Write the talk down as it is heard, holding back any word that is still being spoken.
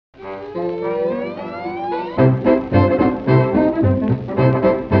One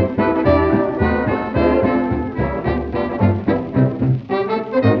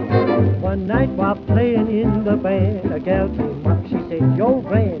night while playing in the band, a gal came up, she said, "You're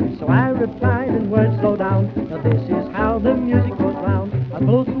grand." So I replied in words low down, "Now this is how the music goes round. I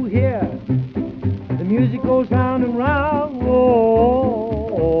blow through here, the music goes round and round,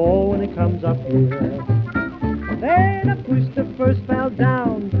 oh, when it comes up here. Then I pushed the first valve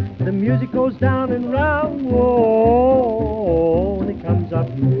down, the music goes down and round, oh, when it comes up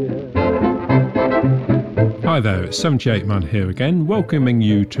here." Hi there, it's 78 Man here again, welcoming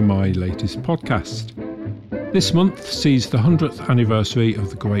you to my latest podcast. This month sees the 100th anniversary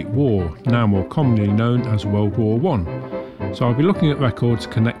of the Great War, now more commonly known as World War I, so I'll be looking at records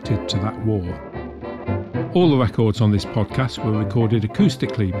connected to that war. All the records on this podcast were recorded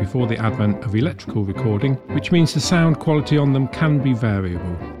acoustically before the advent of electrical recording, which means the sound quality on them can be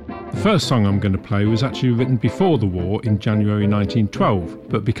variable. The first song I'm going to play was actually written before the war in January 1912,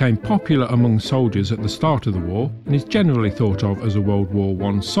 but became popular among soldiers at the start of the war and is generally thought of as a World War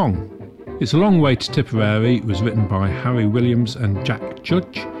I song. It's a Long Way to Tipperary was written by Harry Williams and Jack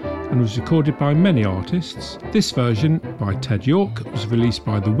Judge and was recorded by many artists. This version, by Ted York, was released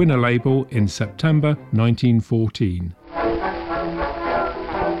by the Winner label in September 1914.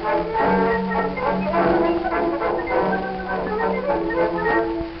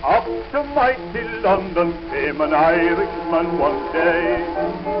 Mighty London came an Irishman one day.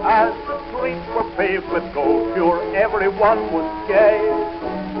 As the streets were paved with gold, sure everyone was gay,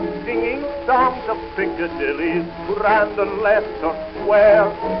 singing songs of Piccadilly, Grand and Leicester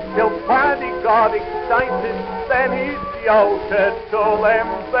Square, till Paddy got excited, then he shouted to them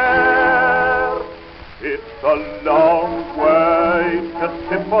there, "It's a long way to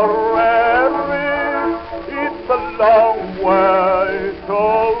Tipperary, it's a long way to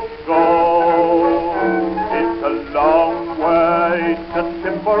go. It's a long way to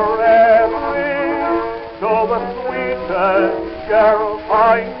Tipperary, to the sweetest girl I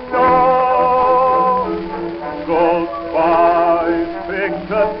know. Goodbye,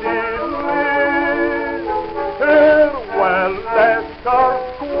 Piccadilly, farewell, Leicester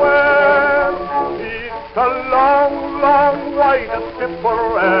Square. It's a long, long way to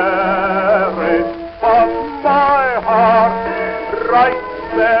Tipperary, but my heart right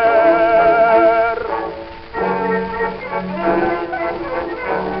there."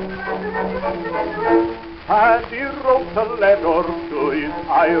 And he wrote a letter to his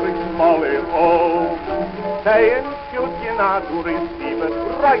Irish Molly-O, saying, "Should you not receive it,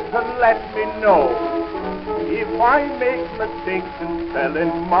 write and let me know. If I make mistakes in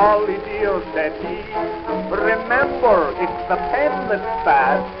spelling, Molly dear," said he, "remember, it's the pen that's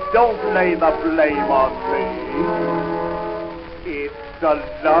bad, don't lay the blame on me. It's a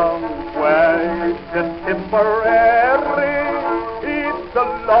long way to Tipperary, it's a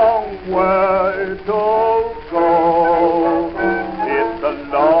long way to go. It's a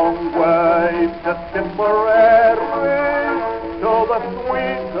long way to Tipperary, to the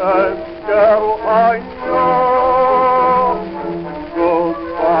sweetest girl I know.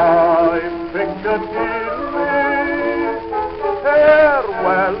 Goodbye, Piccadilly,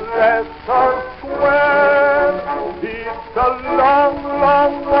 farewell, Leicester Square. It's a long,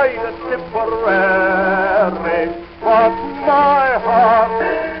 long way to Tipperary, but my heart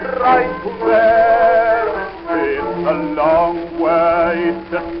right there. It's a long way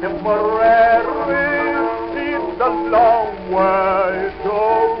to Tipperary, it's a long way to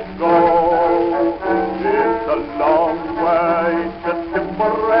go. It's a long way to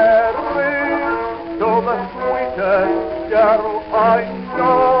Tipperary, to the sweetest girl I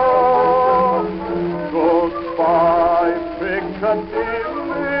know. Goodbye,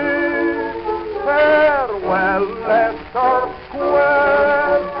 Piccadilly, farewell, Leicester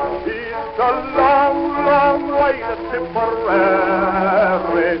Square. It's a long, long way to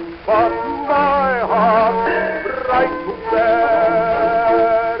Tipperary, but my heart right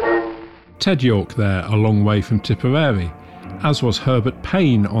there. Ted York there, A Long Way from Tipperary, as was Herbert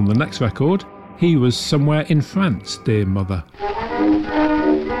Payne on the next record. He was Somewhere in France, Dear Mother.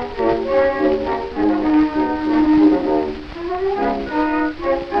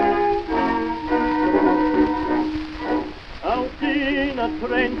 Out in a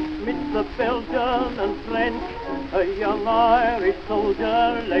trench midst the Belgian and French, a young Irish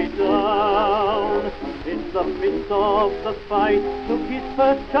soldier lay down. In the midst of the fight, took his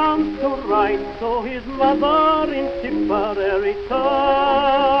first chance to write to his mother in Tipperary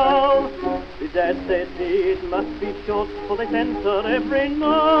town. His dad said it must be short, for they sent her every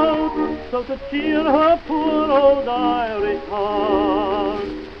note, so to cheer her poor old Irish heart.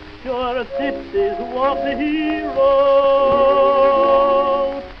 Sure for this is what he wrote.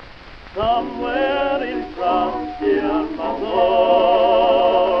 Somewhere in France, dear mother,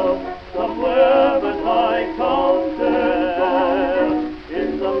 somewhere that I can't tell,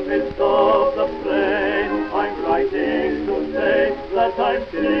 in the midst of the plain, I'm writing to say that I'm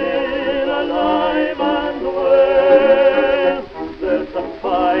still alive and well. There's a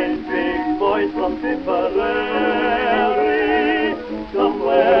fine big voice from Tipperary,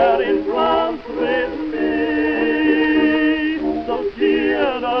 somewhere in France with me. So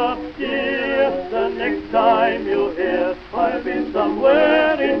cheer up, dear, the next time you hear I'll be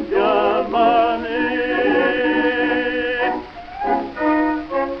somewhere in Germany.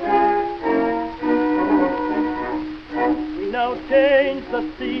 We now change the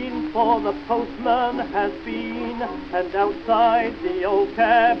scene, for the postman has been, and outside the old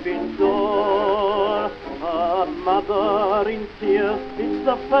cabin door, a mother in tears, it's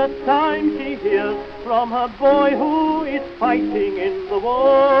the first time she hears from her boy who is fighting in the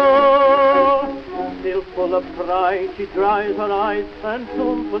war. Still full of pride, she dries her eyes and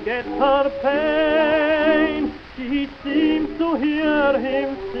soon forgets her pain. She seems to hear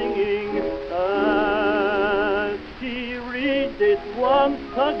him singing as she reads it once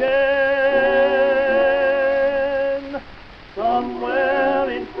again. Somewhere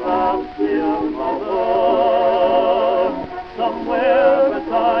in France, dear mother, somewhere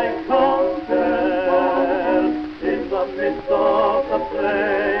that I can't tell, in the midst of the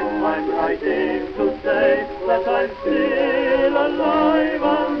flame, I'm writing to say that I'm still alive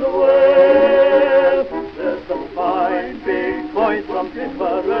and well. There's a fine big voice from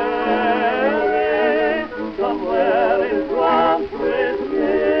Tipperary, somewhere in France with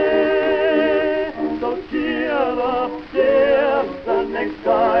me. So cheer up, dear, the next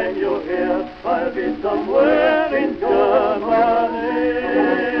time you hear I'll be somewhere in Germany.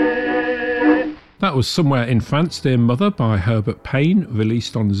 That was Somewhere in France, Dear Mother by Herbert Payne,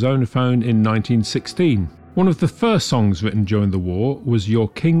 released on Zonophone in 1916. One of the first songs written during the war was Your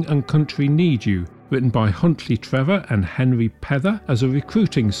King and Country Need You, written by Huntley Trevor and Henry Pether as a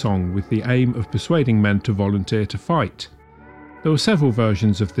recruiting song with the aim of persuading men to volunteer to fight. There were several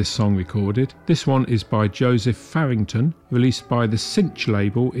versions of this song recorded. This one is by Joseph Farrington, released by the Cinch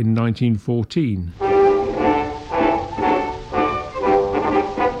label in 1914.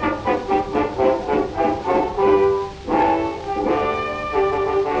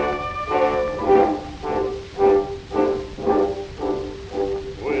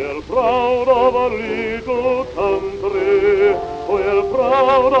 We're proud of our little country, we're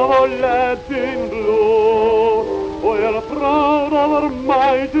proud of our lads in blue, we're proud of our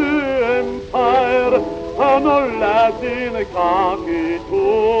mighty empire, and our lads in khaki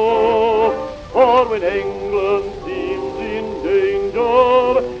too. For when England seems in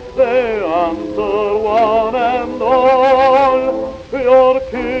danger, they answer one and all, your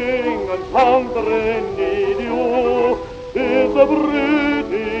king and country need you, is the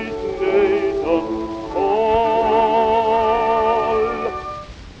British nation's call.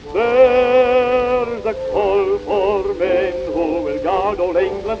 There's a call for men who will guard old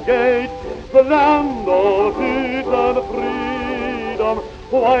England's gate, the land of peace and freedom,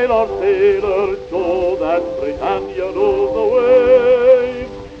 while our sailors show that Britannia knows the way.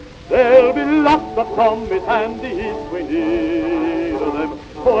 There'll be lots of combat handy if we need them,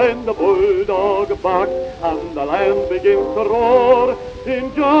 when the bulldog barks and the land begins to roar.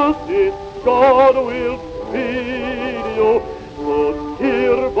 In justice God will feed you. So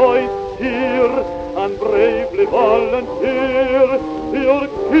cheer, boys, cheer, and bravely volunteer. Your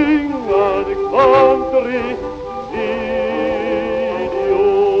king and country need you.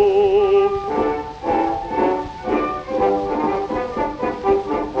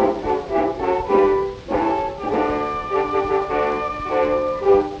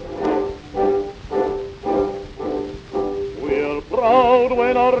 We're proud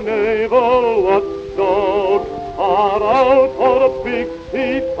when our naval watchdogs are out for a big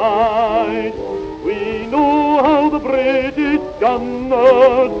sea fight. We know how the British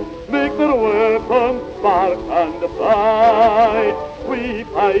gunners make their weapons spark and fight. We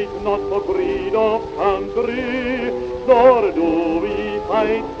fight not for greed of country, nor do we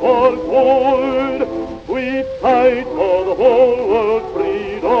fight for gold. We fight for the whole world's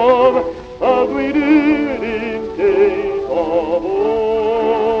freedom, as we did in days of old.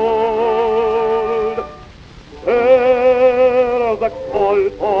 There's a call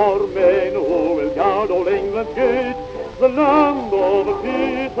for men who will guard old England's gate, the land of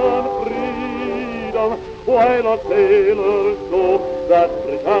peace and freedom, while our sailors know that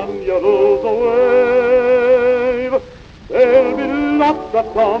Britannia knows the wave. There'll be lots of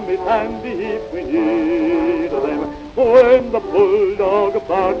Tommies handy if we need them. When the bulldog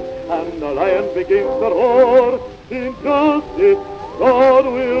barks and the lion begins to roar, in justice God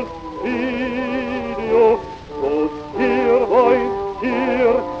will feed you. So steer, boys,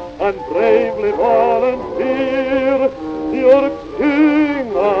 steer, and bravely volunteer. Your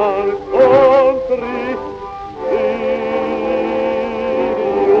king and country need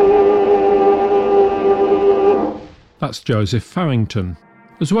you. That's Joseph Farrington.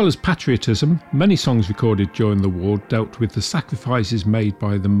 As well as patriotism, many songs recorded during the war dealt with the sacrifices made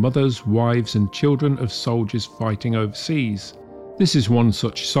by the mothers, wives and children of soldiers fighting overseas. This is one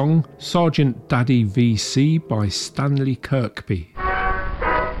such song, Sergeant Daddy VC by Stanley Kirkby.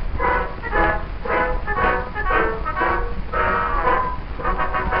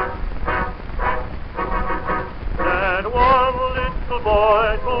 Said one little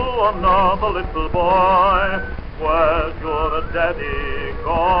boy to another little boy, where's your daddy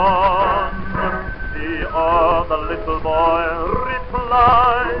gone? The other little boy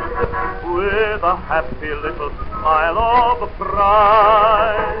replied with a happy little smile of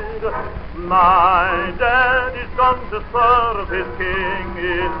pride. My daddy's gone to serve his king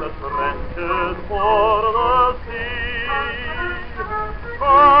in the trenches for the sea.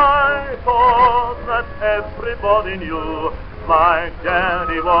 I thought that everybody knew my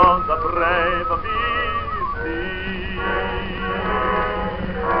daddy was a brave VC.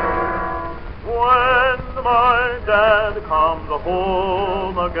 When my dad comes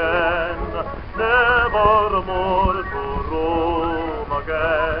home again, never more to roam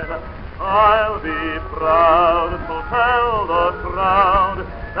again, I'll be proud to tell the crowd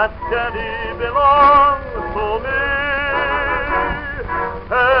that daddy belongs to me.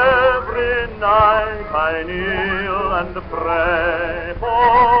 Every night I kneel and pray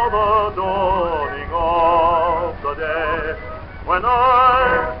for the dawning of the day, when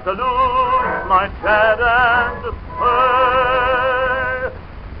I salute my dad and say,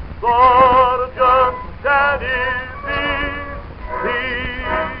 Sergeant Daddy VC.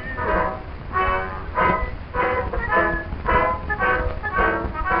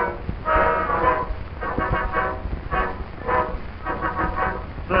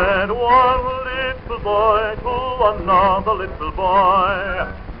 Said one little boy to another little boy,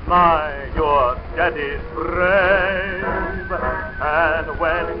 my, your daddy's brave, and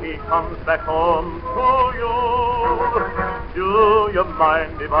when he comes back home to you, do you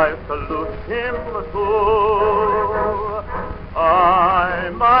mind if I salute him too? I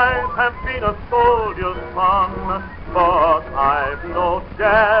might have been a soldier's son, but I've no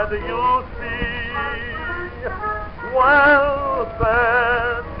dad, you see. Well,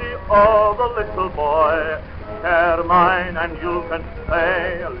 said the other little boy, share mine and you can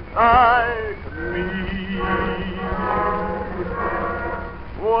say like me.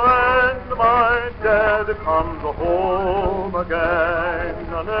 When my dad comes home again,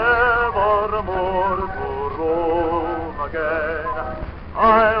 never more to roam again,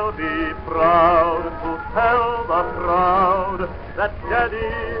 I'll be proud to tell the crowd that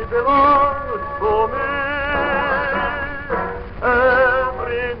daddy belongs to me.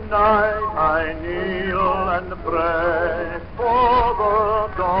 Every night I kneel and pray for the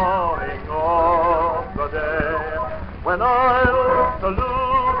dawning of the day, when I'll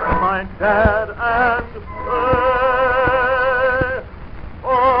salute my dad and say,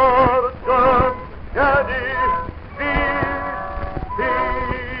 Sergeant Daddy VC.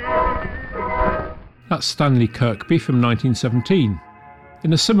 That's Stanley Kirkby from 1917.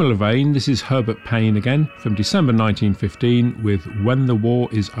 In a similar vein, this is Herbert Payne again from December 1915 with When the War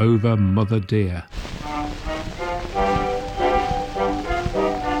is Over, Mother Dear.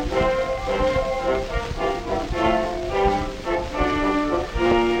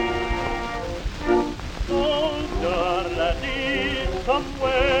 Soldier laddie,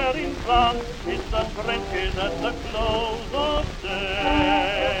 somewhere in France, in the trenches at the close of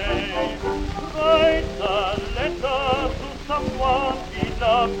day, writes a letter to someone he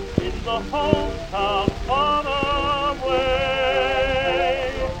loved in the hometown far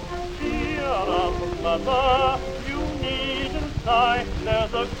away. Dear mother, you needn't sigh,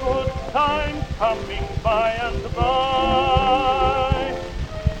 there's a good time coming by and by.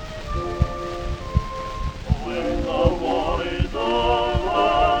 When the war is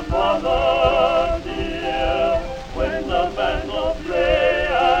over, mother dear, when the bands will play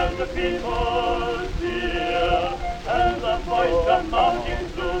and the people cheer, and the boys come marching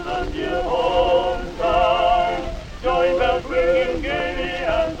through the dear hometown, joy bells ringing gaily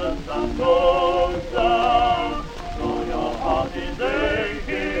and the sun goes down. So your heart is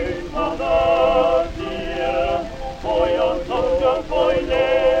aching, mother dear, for your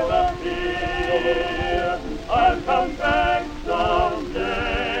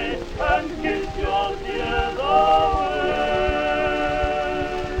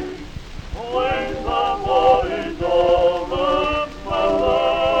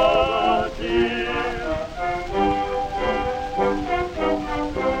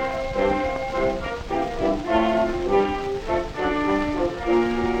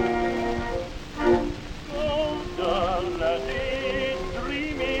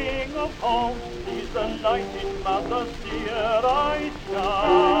of home, sees the light in mother's dear eyes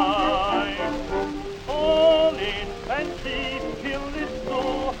shine. All in fancy, he'll listen to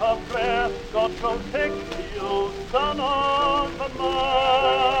her prayer, God protect you, son of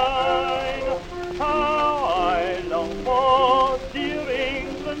mine. How I long for dear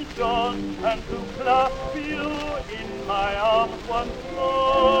England's shores, and to clasp you in my arms once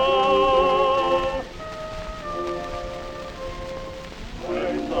more.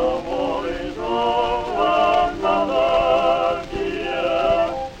 When the war is over, mother dear,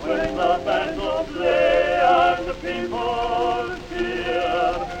 when the battles play and the people cheer,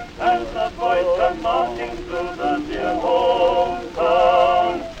 as the boys come marching through the dear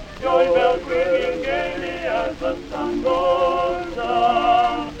hometown, joy bells ringing gaily as the sun goes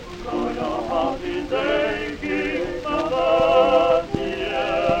down. Though your heart is aching, mother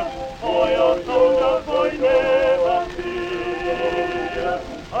dear, for your soldier boy never fear.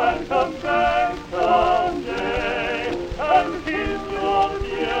 I'll come back someday and kiss your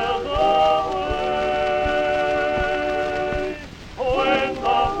tears away. When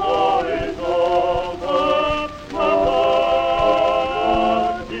the war is over, mother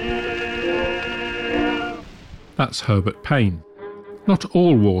dear. That's Herbert Payne. Not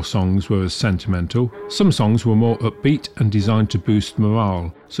all war songs were as sentimental. Some songs were more upbeat and designed to boost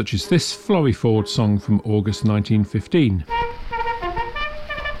morale, such as this Florrie Ford song from August 1915.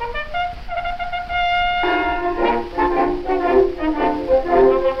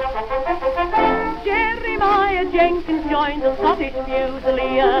 Jenkins joined the Scottish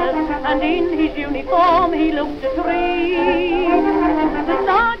Fusiliers, and in his uniform he looked a treat. The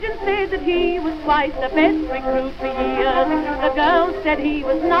sergeant said that he was twice the best recruit for years. The girls said he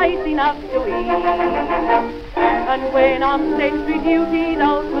was nice enough to eat. And when on sentry duty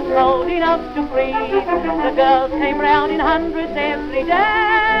those was cold enough to freeze, the girls came round in hundreds every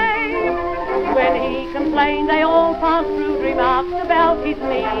day. When he complained, they all passed rude remarks about his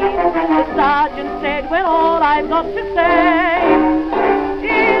need. The sergeant said, well, all I've got to say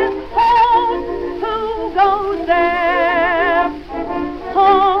is, halt, who goes there?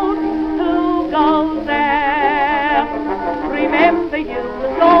 Halt, who goes there? Remember, you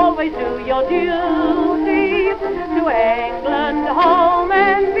must always do your duty to England, home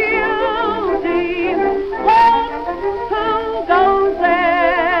and beauty. Halt, who goes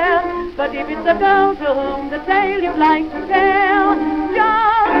there? But if it's a girl to whom the tale you'd like to tell,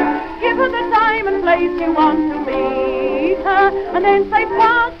 just give her the time and place you want to meet her, and then say,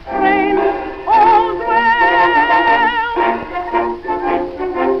 past friends, all's well.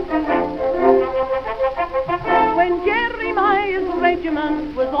 When Jeremiah's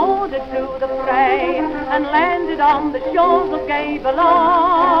regiment was ordered to the fray and landed on the shores of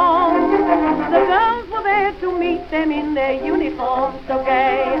Gavelon, the girls were there to meet them in their uniforms so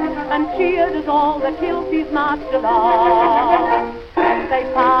gay, and cheered as all the kilties marched along. They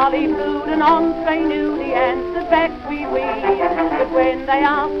parley-pooed and entree-knew, he answered back, wee wee. But when they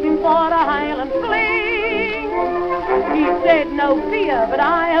asked him for a Highland fling, he said, no fear, but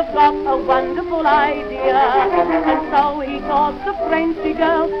I have got a wonderful idea. And so he taught the Frenchy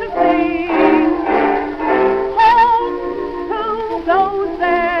girls to sing. Halt, who goes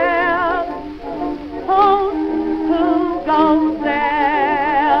there? Halt, who goes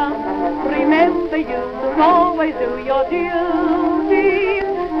there? Remember, you must always do your duty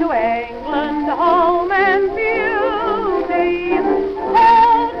to England, home and beauty.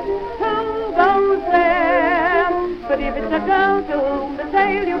 Halt, who goes there? But if it's a girl to whom the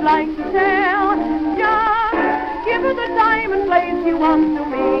tale you'd like to tell, just give her the time and place you want to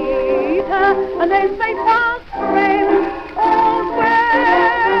meet her, and then say, fast friends, all's well.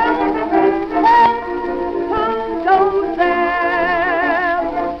 Halt, who goes there?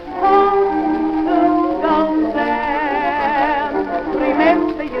 Halt, who goes there?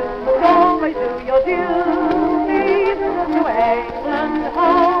 Remember, you must always do your duty to England,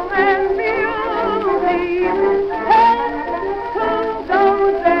 home and beauty. Halt, who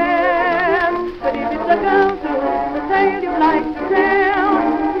goes there? But if it's a girl to whom the tale you'd like to tell,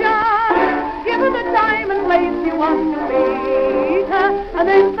 just give her the time and place you want to meet her, and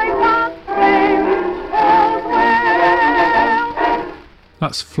then say, fast friends, all's well.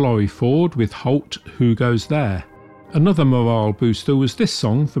 That's Florrie Ford with Halt, Who Goes There. Another morale booster was this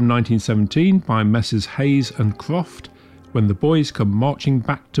song from 1917 by Messrs Hayes and Croft, When the Boys Come Marching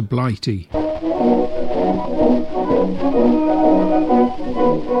Back to Blighty.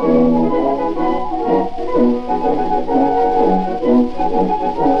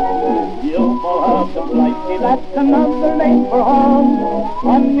 Blighty, that's another name for home,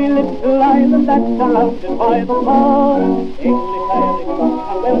 on the little island that's surrounded by the pond. English, Irish,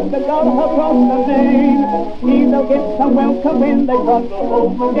 Scotch, and help the girl across the lane. He'll get some welcome when they trundle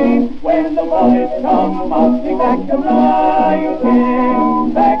home again. When the boys come marching back to Blighty,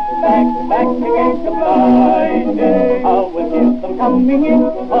 back again to Blighty. I will hear them coming in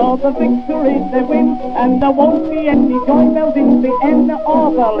for the victories they win, and there won't be any joy bells in the end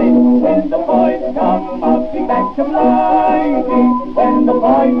of the list. When the boys come marching back to Blighty, when the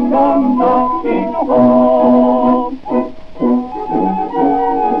boys come marching home.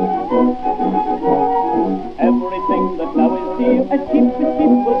 Everything that now is dear, as cheap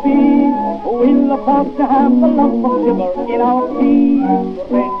will be. We'll afford to have a lump of sugar in our tea.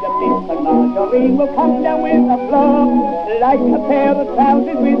 Range of beef and margarine will come down with a blow, like a pair of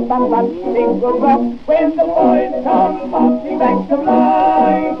trousers with some single drop. When the boys come marching back to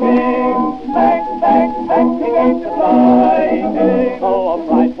Blighty, back again to Blighty. Oh, a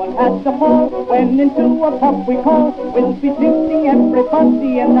bright one has to fall when into a pub we call. We'll be drinking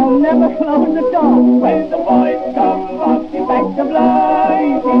everybody and I'll never close the door. When the boys come marching back to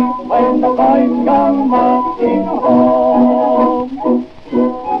Blighty, when the boys come marching home.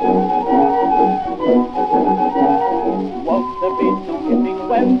 Won't there be some skipping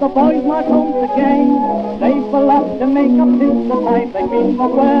when the boys march home again? They will have to make up since the time they've been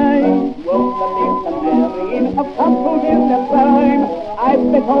away. Won't there be some marrying of couples in their prime?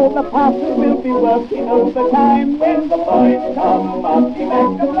 I've been told the parsons will be working overtime. When the boys come marching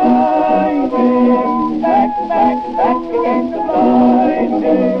back to Blighty, back again to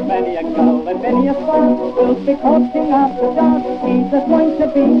Blighty. Many a girl and many a swan will be courting after dark. There's going to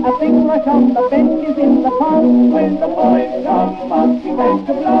be a big rush on the benches in the park. When the boys come marching back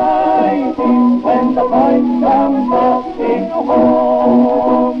to Blighty, when the boys come marching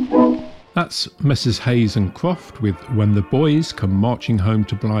home. That's Messrs Hayes and Croft with When the Boys Come Marching Home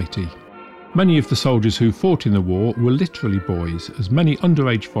to Blighty. Many of the soldiers who fought in the war were literally boys, as many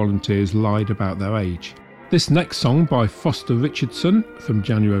underage volunteers lied about their age. This next song by Foster Richardson from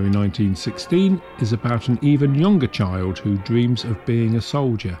January 1916 is about an even younger child who dreams of being a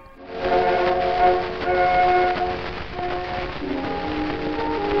soldier.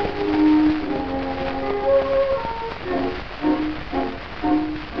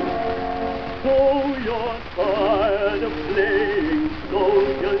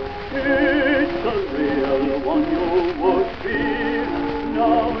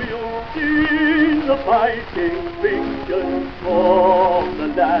 Fighting pictures of the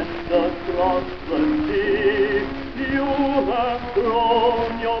land across the sea. You have thrown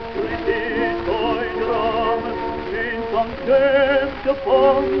your pretty toy drum in some depth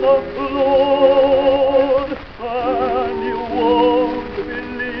upon the floor, and you won't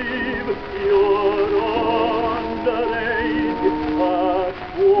believe you're underage at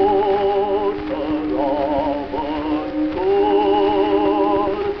quarter of a score.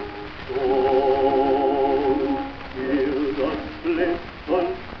 Little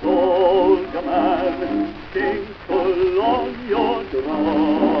soldier man, tinkle on your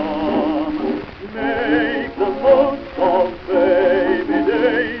drum. Make the most of baby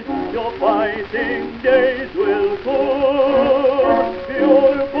days, your fighting days will come.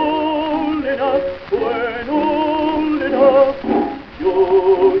 You're bold enough when old enough, you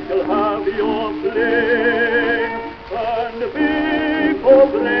shall have your fling and be for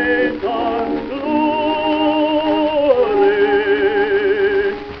great and glory.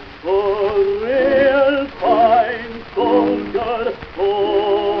 Soldier of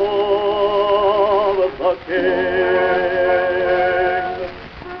the King.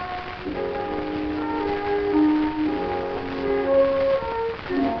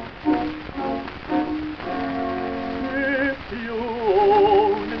 If you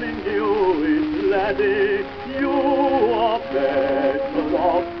only knew it, laddie, you are better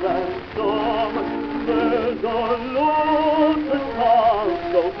off than some. There's a lot of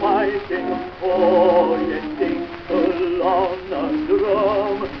time of fighting for your king. On a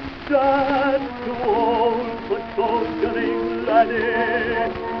drum, that's too old for soldiering, laddie.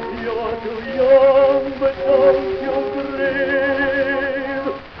 You're too young, but don't you grieve,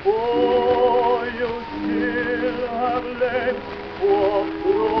 for you still have left for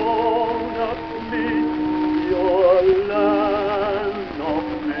grown-up meat your land of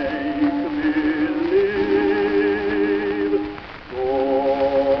make-believe. So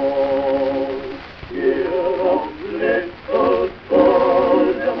cheer up, little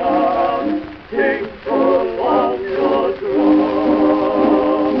soldier man, tinkle on your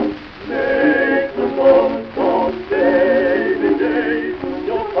drum. Make the most of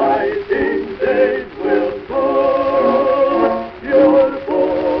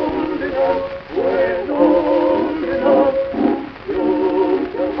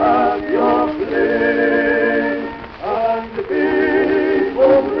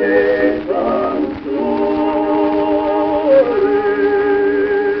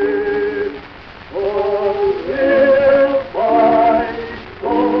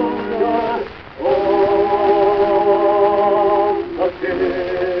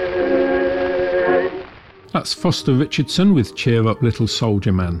That's Foster Richardson with Cheer Up Little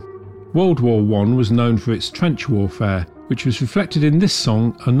Soldier Man. World War I was known for its trench warfare, which was reflected in this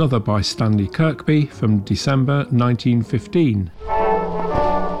song, Another by Stanley Kirkby from December 1915.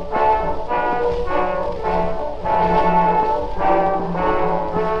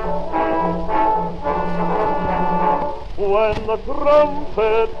 When the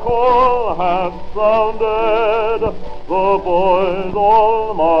trumpet call has sounded, the boys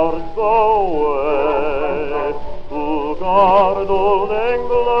all march away to guard old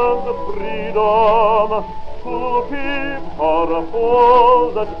England's freedom, to keep her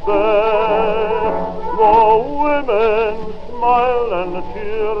foes at bay. The women smile and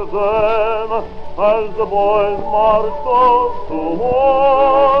cheer them as the boys march off to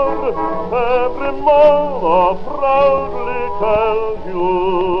war. Every mother proudly tells you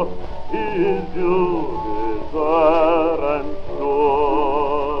his duties there and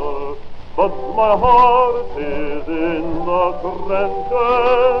sure. But my heart is in the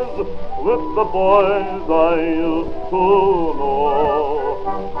trenches with the boys I used to know.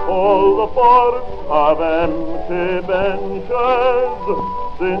 All the parks have empty benches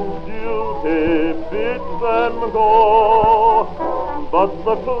since duty bids them go. But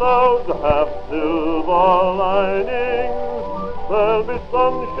the clouds have silver linings, there'll be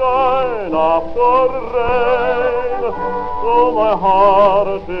sunshine after rain. So my heart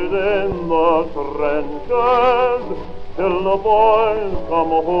is in the trenches till the boys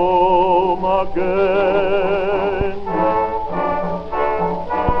come home again.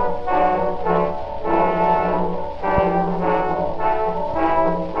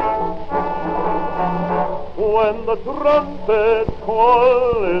 When the trumpet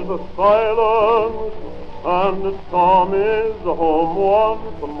call is silent and Tom is home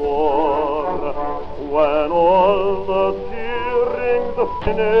once more, when all the cheering's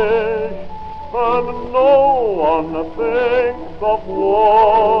finished and no one thinks of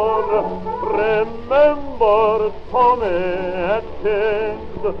war, remember Tommy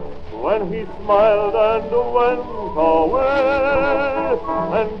Atkins when he smiled and went away,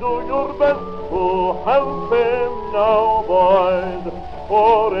 and do your best to help him now, boys,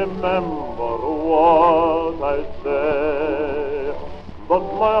 for remember what I say. But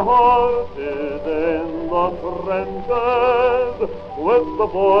my heart is in the trenches with the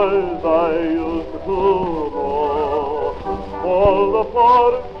boys I used to know. All the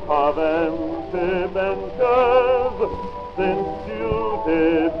forts have empty benches since duty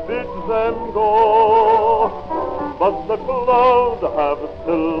bids them go. But the clouds have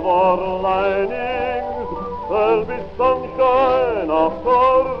silver linings, there'll be sunshine after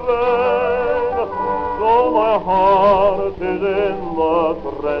rain. So my heart is in the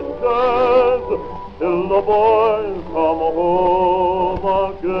trenches till the boys come home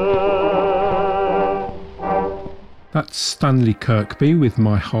again. That's Stanley Kirkby with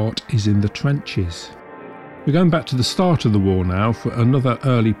My Heart is in the Trenches. We're going back to the start of the war now for another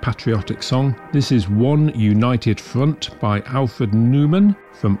early patriotic song. This is One United Front by Alfred Newman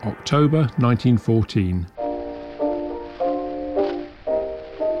from October 1914.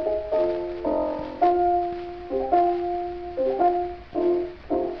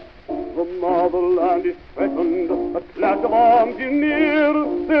 The motherland is threatened, the clash of arms is near.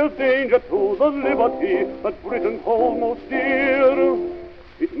 There's danger to the liberty that Britain holds most dear.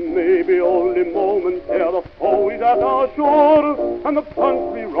 It may be only moments ere the foe is at our shore, and the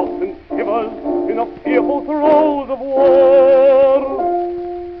country rocks and shivers in the fearful throes of war.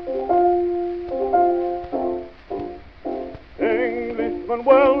 Englishmen,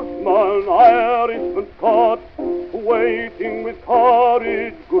 Welshmen, Irishmen, Scots, waiting with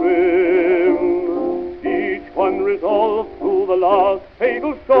courage grim, each one resolved to the last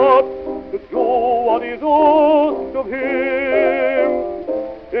fatal shot to do what is asked of him.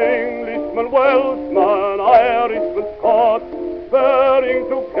 Englishmen, Welshmen, Irishmen, Scots, bearing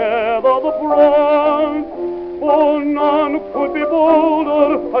together the brunt, for none could be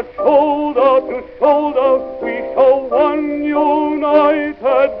bolder, as shoulder to shoulder we show one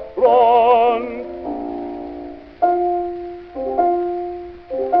united front.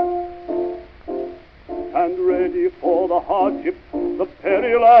 And ready for the hardship, the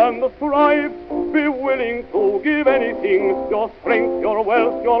peril and the strife, be willing to give anything, your strength, your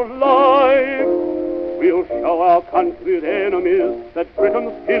wealth, your life. We'll show our country's enemies that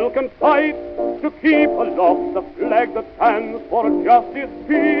Britain still can fight, to keep aloft the flag that stands for justice,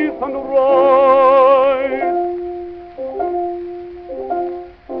 peace, and right.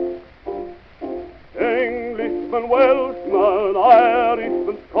 Englishmen, Welshmen,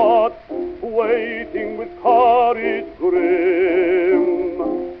 Irishmen, Scots, waiting with courage grim,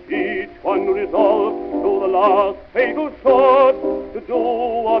 each one resolved to the last last fatal shot to do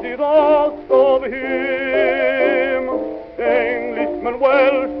what is asked of him. Englishman,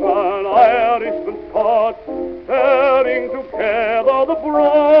 Welshman, Irishman, Scot, bearing together the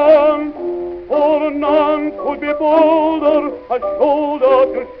brunt, for none could be bolder, as shoulder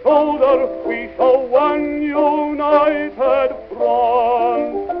to shoulder we show one united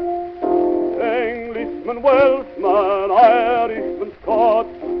front. Englishman, Welshman, Irishman, Scot,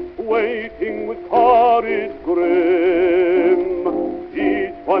 waiting with courage grim,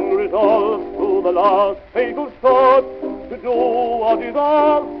 each one resolved to the last fatal shot to do what is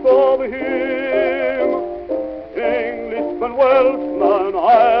asked of him. Englishman, Welshman,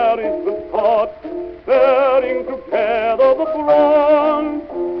 Irishman, Scot, bearing together the brunt,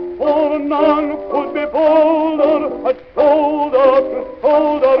 for none could be bolder, as shoulder to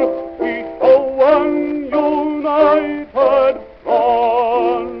shoulder we show one united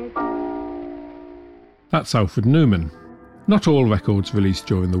front. That's Alfred Newman. Not all records released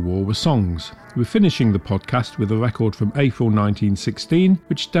during the war were songs. We're finishing the podcast with a record from April 1916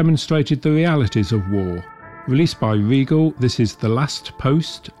 which demonstrated the realities of war. Released by Regal, this is The Last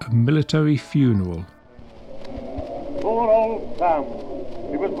Post, a military funeral. Poor old Sam.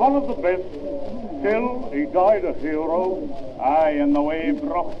 He was one of the best. Still, he died a hero. Aye, and the way he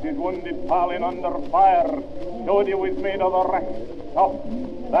brought his wounded pal in under fire showed he was made of the rack. Tough.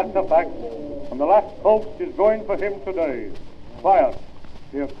 That's a fact. And the last post is going for him today. Fire.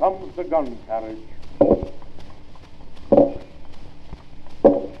 Here comes the gun carriage.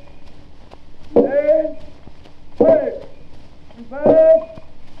 Head, head, back,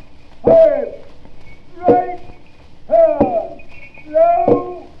 head, right, hand,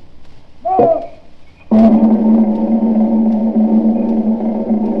 low, march.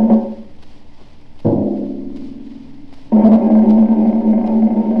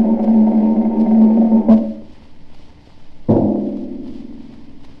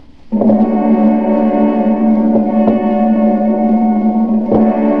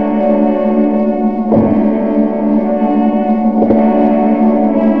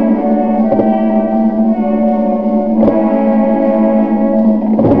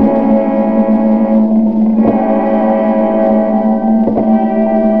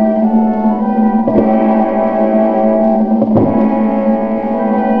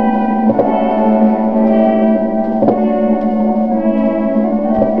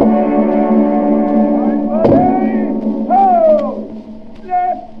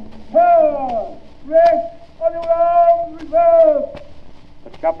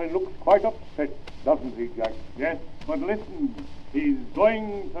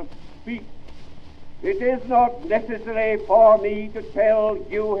 It is not necessary for me to tell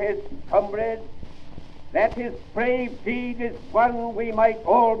you, his comrades, that his brave deed is one we might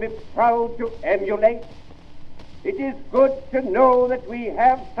all be proud to emulate. It is good to know that we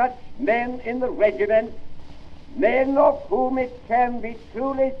have such men in the regiment, men of whom it can be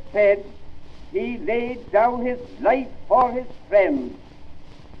truly said he laid down his life for his friends.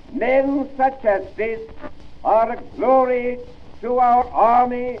 Men such as this are a glory to our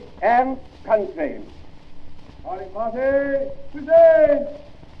army and country. Party, party, present!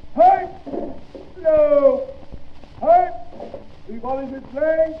 Height! Slow! Height! 3 volleys in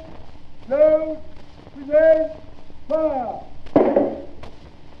flank! Slow! Present! Fire!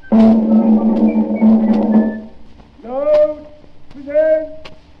 Load! Present!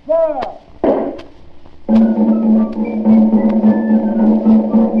 Fire!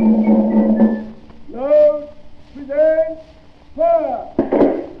 Load! Present! Fire!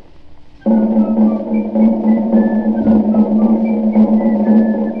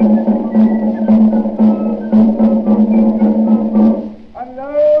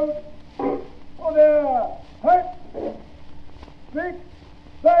 Unload! Oh there! Height! Fix!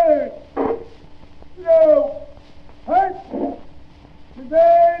 Silent! Slow! Height!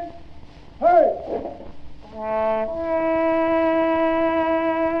 Present! Height!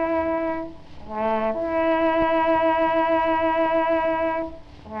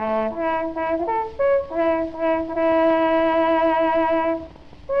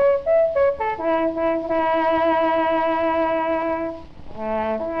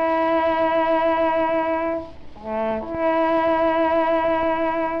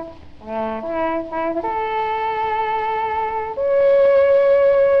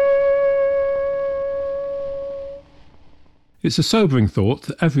 It's a sobering thought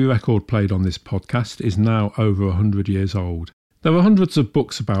that every record played on this podcast is now over 100 years old. There are hundreds of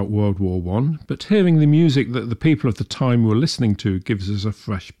books about World War I, but hearing the music that the people of the time were listening to gives us a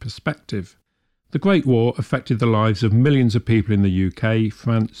fresh perspective. The Great War affected the lives of millions of people in the UK,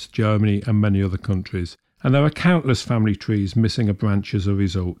 France, Germany and many other countries, and there are countless family trees missing a branch as a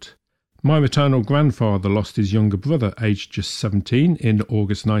result. My maternal grandfather lost his younger brother, aged just 17, in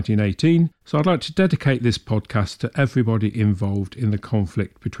August 1918, so I'd like to dedicate this podcast to everybody involved in the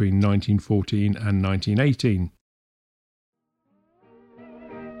conflict between 1914 and 1918.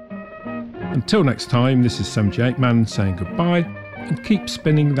 Until next time, this is 78 Man saying goodbye, and keep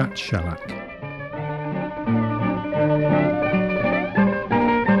spinning that shellac.